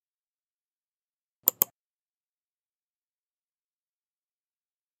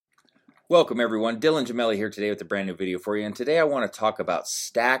Welcome everyone, Dylan Gemelli here today with a brand new video for you, and today I want to talk about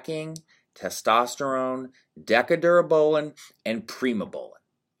stacking testosterone, decadurabolin, and primobolin.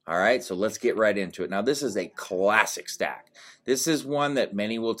 Alright, so let's get right into it. Now this is a classic stack. This is one that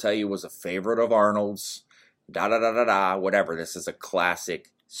many will tell you was a favorite of Arnold's, whatever. This is a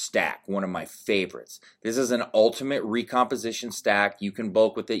classic stack, one of my favorites. This is an ultimate recomposition stack. You can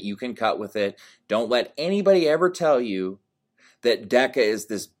bulk with it, you can cut with it. Don't let anybody ever tell you that DECA is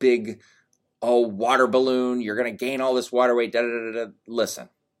this big water balloon, you're going to gain all this water weight, Listen,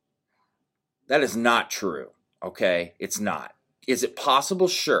 that is not true, okay? It's not. Is it possible?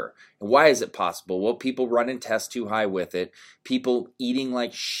 Sure. And why is it possible? Well, people running tests too high with it, people eating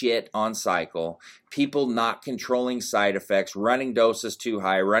like shit on cycle, people not controlling side effects, running doses too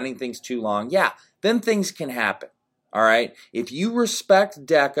high, running things too long. Yeah, then things can happen, all right? If you respect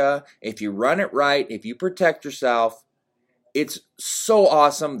DECA, if you run it right, if you protect yourself, it's so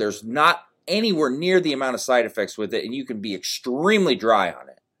awesome. There's not anywhere near the amount of side effects with it, and you can be extremely dry on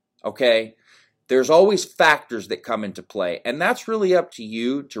it, okay? There's always factors that come into play, and that's really up to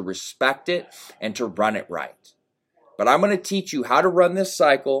you to respect it and to run it right. But I'm going to teach you how to run this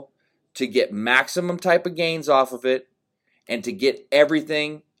cycle to get maximum type of gains off of it and to get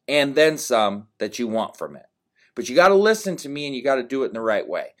everything and then some that you want from it. But you got to listen to me and you got to do it in the right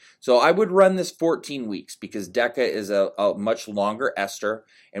way. So I would run this 14 weeks because DECA is a much longer ester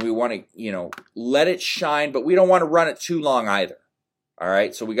and we want to, let it shine, but we don't want to run it too long either. All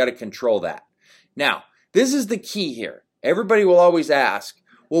right, so we got to control that. Now, this is the key here. Everybody will always ask,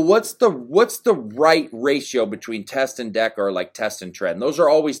 well, what's the right ratio between test and DECA or like test and trend? Those are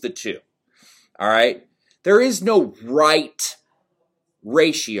always the two. All right, there is no right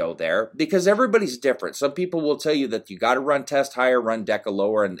ratio there because everybody's different. Some people will tell you that you got to run test higher, run DECA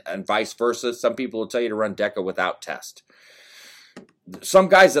lower, and vice versa. Some people will tell you to run DECA without test. Some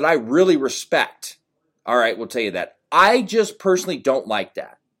guys that I really respect, all right, will tell you that. I just personally don't like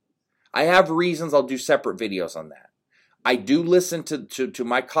that. I have reasons. I'll do separate videos on that. I do listen to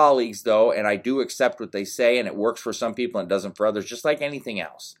my colleagues, though, and I do accept what they say, and it works for some people and it doesn't for others, just like anything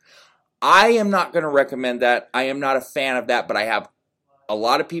else. I am not going to recommend that. I am not a fan of that, but I have a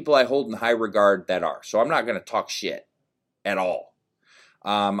lot of people I hold in high regard that are. So I'm not going to talk shit at all.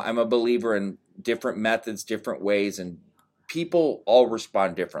 I'm a believer in different methods, different ways, and people all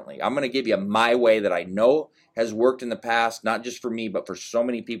respond differently. I'm going to give you my way that I know has worked in the past, not just for me, but for so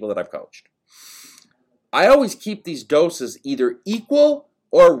many people that I've coached. I always keep these doses either equal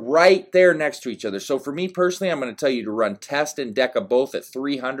or right there next to each other. So for me personally, I'm going to tell you to run test and DECA both at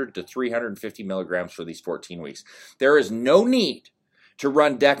 300 to 350 milligrams for these 14 weeks. There is no need to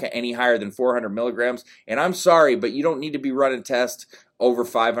run DECA any higher than 400 milligrams. And I'm sorry, but you don't need to be running test over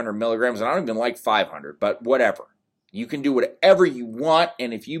 500 milligrams. And I don't even like 500, but whatever. You can do whatever you want.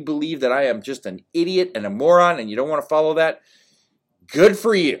 And if you believe that I am just an idiot and a moron and you don't want to follow that, good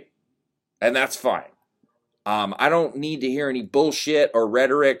for you. And that's fine. I don't need to hear any bullshit or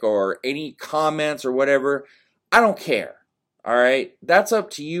rhetoric or any comments or whatever. I don't care. All right? That's up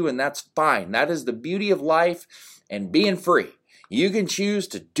to you and that's fine. That is the beauty of life and being free. You can choose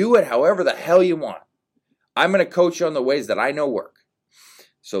to do it however the hell you want. I'm going to coach you on the ways that I know work.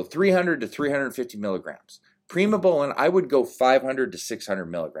 So 300 to 350 milligrams. Primobolin, I would go 500 to 600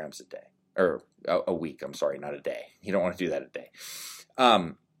 milligrams a day. Or a week, I'm sorry, not a day. You don't want to do that a day.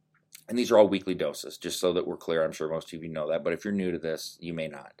 And these are all weekly doses, just so that we're clear. I'm sure most of you know that, but if you're new to this, you may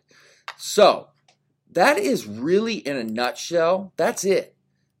not. So that is really, in a nutshell, that's it.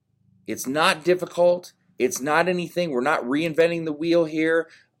 It's not difficult. It's not anything. We're not reinventing the wheel here.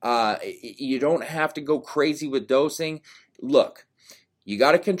 You don't have to go crazy with dosing. Look, you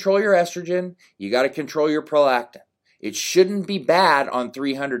got to control your estrogen. You got to control your prolactin. It shouldn't be bad on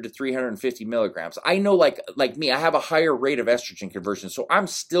 300 to 350 milligrams. I know, like me, I have a higher rate of estrogen conversion, so I'm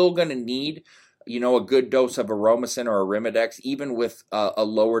still going to need, a good dose of Aromacin or Arimidex, even with a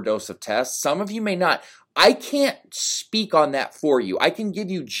lower dose of test. Some of you may not. I can't speak on that for you. I can give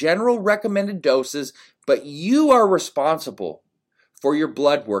you general recommended doses, but you are responsible for your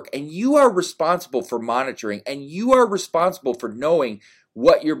blood work, and you are responsible for monitoring, and you are responsible for knowing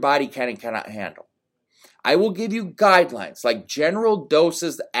what your body can and cannot handle. I will give you guidelines, like general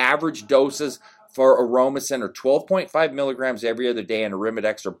doses, average doses for Aromacin are 12.5 milligrams every other day, and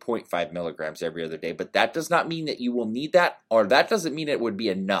Arimidex are 0.5 milligrams every other day, but that does not mean that you will need that, or that doesn't mean it would be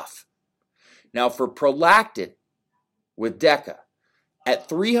enough. Now, for prolactin with DECA, at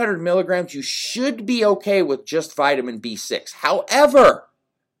 300 milligrams, you should be okay with just vitamin B6. However,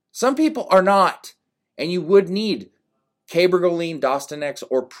 some people are not, and you would need Cabergoline, Dostanex,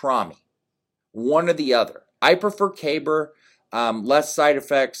 or Promi. One or the other. I prefer Caber. less side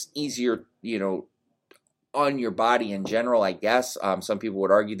effects, easier, on your body in general, I guess. Some people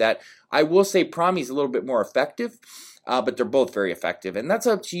would argue that. I will say Prami is a little bit more effective, but they're both very effective. And that's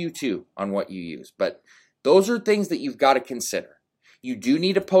up to you, too, on what you use. But those are things that you've got to consider. You do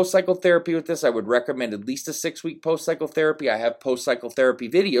need a post-cycle therapy with this. I would recommend at least a 6-week post-cycle therapy. I have post-cycle therapy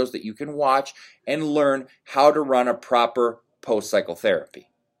videos that you can watch and learn how to run a proper post-cycle therapy.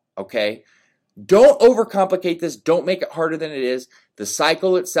 Okay? Don't overcomplicate this. Don't make it harder than it is. The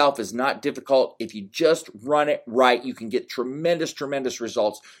cycle itself is not difficult. If you just run it right, you can get tremendous, tremendous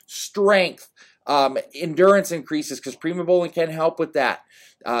results. Strength, endurance increases because Primobolan can help with that.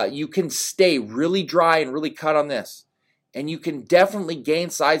 You can stay really dry and really cut on this. And you can definitely gain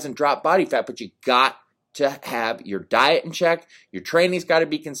size and drop body fat, but you got to have your diet in check. Your training's got to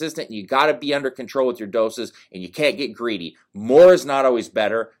be consistent. And you got to be under control with your doses, and you can't get greedy. More is not always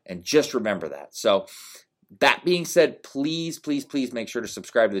better, and just remember that. So that being said, please, please, please make sure to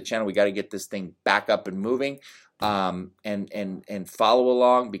subscribe to the channel. We got to get this thing back up and moving, and follow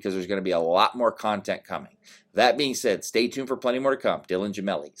along because there's going to be a lot more content coming. That being said, stay tuned for plenty more to come. Dylan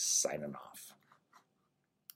Gemelli signing off.